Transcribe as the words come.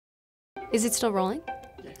Is it still rolling?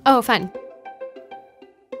 Oh, fun.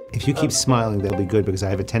 If you keep smiling, that'll be good because I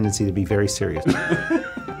have a tendency to be very serious.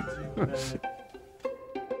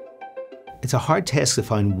 It's a hard task to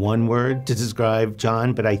find one word to describe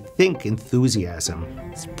John, but I think enthusiasm.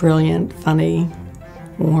 It's brilliant, funny,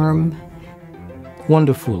 warm.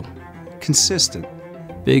 Wonderful. Consistent.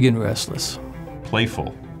 Big and restless.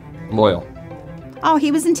 Playful. Loyal. Oh,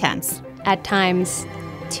 he was intense. At times,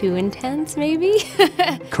 too intense, maybe?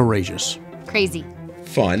 Courageous. Crazy.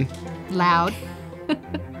 Fun. Loud.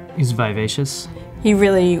 He's vivacious. He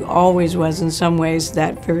really always was, in some ways,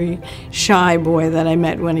 that very shy boy that I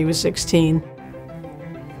met when he was 16.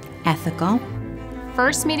 Ethical.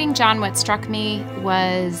 First meeting John, what struck me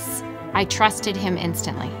was I trusted him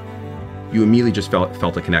instantly. You immediately just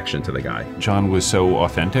felt a connection to the guy. John was so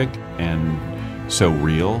authentic and so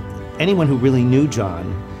real. Anyone who really knew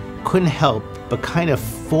John couldn't help but kind of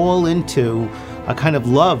fall into a kind of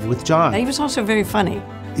love with John. He was also very funny.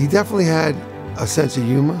 He definitely had a sense of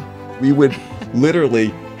humor. We would literally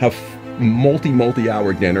have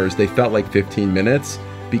multi-hour dinners. They felt like 15 minutes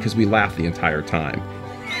because we laughed the entire time.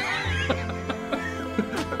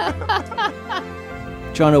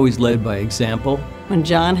 John always led by example. When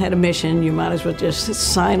John had a mission, you might as well just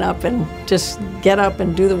sign up and just get up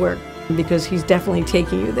and do the work, because he's definitely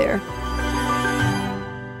taking you there.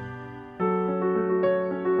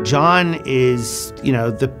 John is,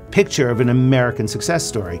 the picture of an American success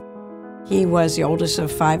story. He was the oldest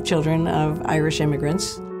of 5 children of Irish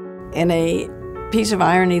immigrants. In a piece of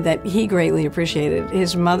irony that he greatly appreciated,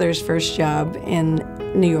 his mother's first job in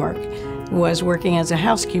New York was working as a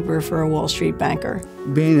housekeeper for a Wall Street banker.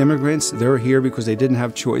 Being immigrants, they were here because they didn't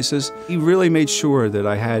have choices. He really made sure that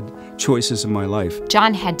I had choices in my life.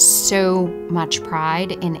 John had so much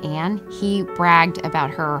pride in Anne. He bragged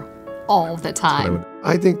about her all the time.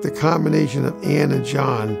 I think the combination of Anne and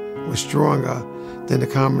John was stronger than the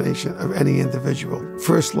combination of any individual.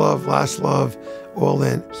 First love, last love, all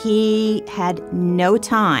in. He had no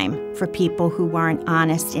time for people who weren't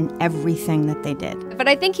honest in everything that they did. But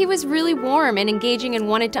I think he was really warm and engaging and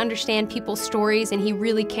wanted to understand people's stories, and he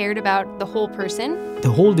really cared about the whole person.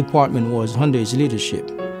 The whole department was under his leadership.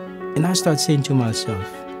 And I started saying to myself,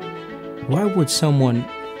 why would someone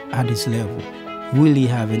at his level really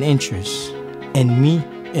have an interest in me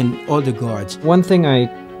and other guards? One thing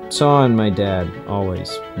I saw in my dad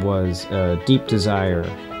always was a deep desire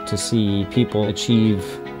to see people achieve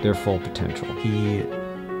their full potential. He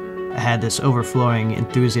had this overflowing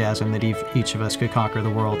enthusiasm that each of us could conquer the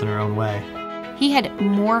world in our own way. He had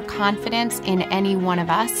more confidence in any one of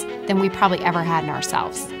us than we probably ever had in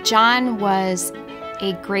ourselves. John was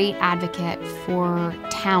a great advocate for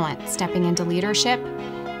talent stepping into leadership,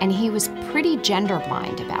 and he was pretty gender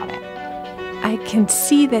blind about it. I can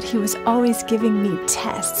see that he was always giving me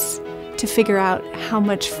tests to figure out how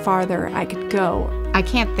much farther I could go. I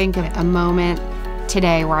can't think of a moment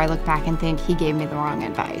today where I look back and think he gave me the wrong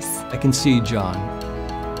advice. I can see John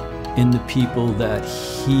in the people that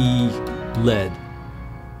he led.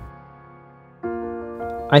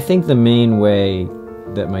 I think the main way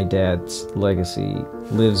that my dad's legacy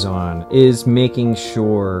lives on is making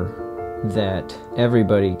sure that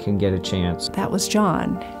everybody can get a chance. That was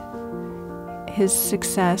John. His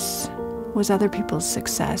success was other people's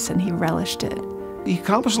success, and he relished it. He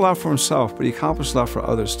accomplished a lot for himself, but he accomplished a lot for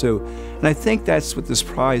others too. And I think that's what this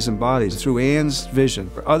prize embodies. Through Anne's vision,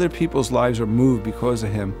 other people's lives are moved because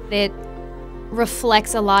of him. It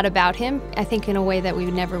reflects a lot about him, I think, in a way that we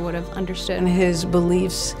never would have understood. And his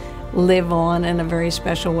beliefs live on in a very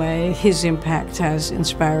special way. His impact has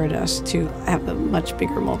inspired us to have a much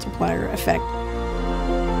bigger multiplier effect.